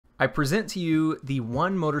I present to you the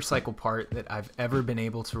one motorcycle part that I've ever been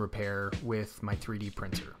able to repair with my 3D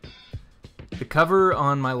printer. The cover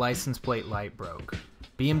on my license plate light broke.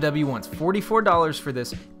 BMW wants $44 for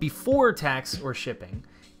this before tax or shipping,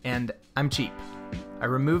 and I'm cheap. I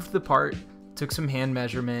removed the part, took some hand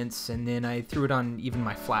measurements, and then I threw it on even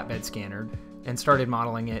my flatbed scanner and started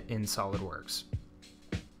modeling it in SolidWorks.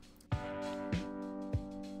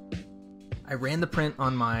 I ran the print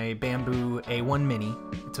on my Bamboo A1 Mini.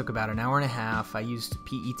 It took about an hour and a half. I used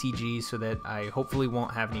PETG so that I hopefully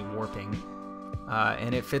won't have any warping.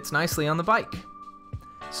 And it fits nicely on the bike.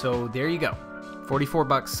 So there you go. 44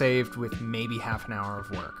 bucks saved with maybe half an hour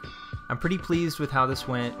of work. I'm pretty pleased with how this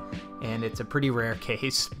went, and it's a pretty rare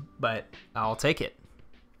case, but I'll take it.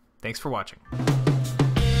 Thanks for watching.